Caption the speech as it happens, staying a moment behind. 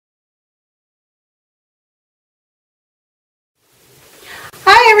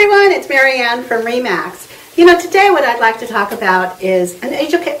everyone, it's Marianne from Remax. You know, today what I'd like to talk about is an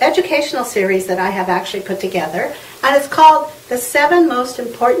educational series that I have actually put together, and it's called The 7 Most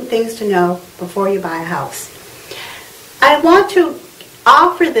Important Things to Know Before You Buy a House. I want to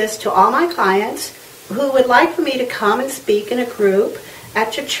offer this to all my clients who would like for me to come and speak in a group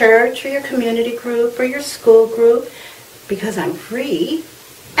at your church or your community group or your school group, because I'm free,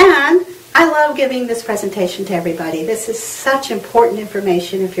 and I love giving this presentation to everybody. This is such important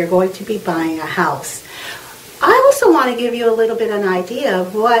information if you're going to be buying a house. I also want to give you a little bit of an idea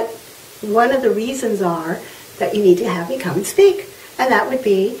of what one of the reasons are that you need to have me come and speak. And that would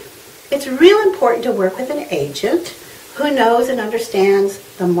be, it's real important to work with an agent who knows and understands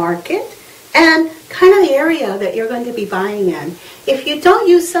the market and kind of the area that you're going to be buying in. If you don't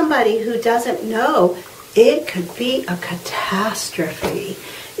use somebody who doesn't know, it could be a catastrophe.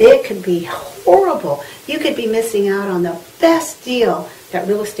 It could be horrible. You could be missing out on the best deal that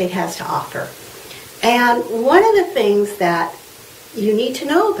real estate has to offer. And one of the things that you need to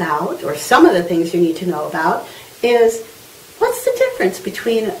know about, or some of the things you need to know about, is what's the difference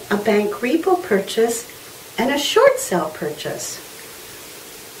between a bank repo purchase and a short sale purchase?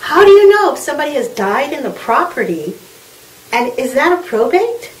 How do you know if somebody has died in the property, and is that a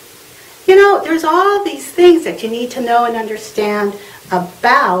probate? You know, there's all these things that you need to know and understand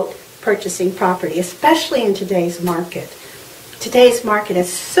about purchasing property, especially in today's market. Today's market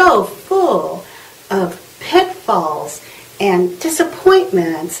is so full of pitfalls and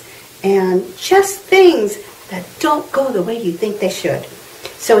disappointments and just things that don't go the way you think they should.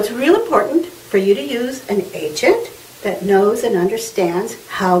 So it's real important for you to use an agent that knows and understands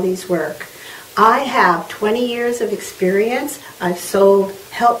how these work. I have 20 years of experience. I've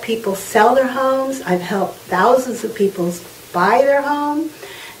helped people sell their homes. I've helped thousands of people buy their home.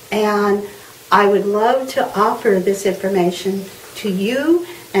 And I would love to offer this information to you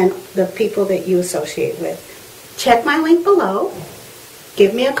and the people that you associate with. Check my link below.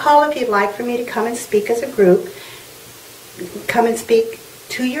 Give me a call if you'd like for me to come and speak as a group. Come and speak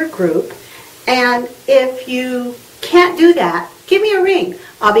to your group. And if you can't do that, give me a ring.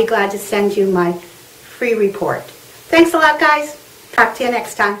 I'll be glad to send you my free report. Thanks a lot, guys. Talk to you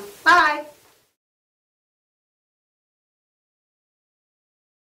next time. Bye.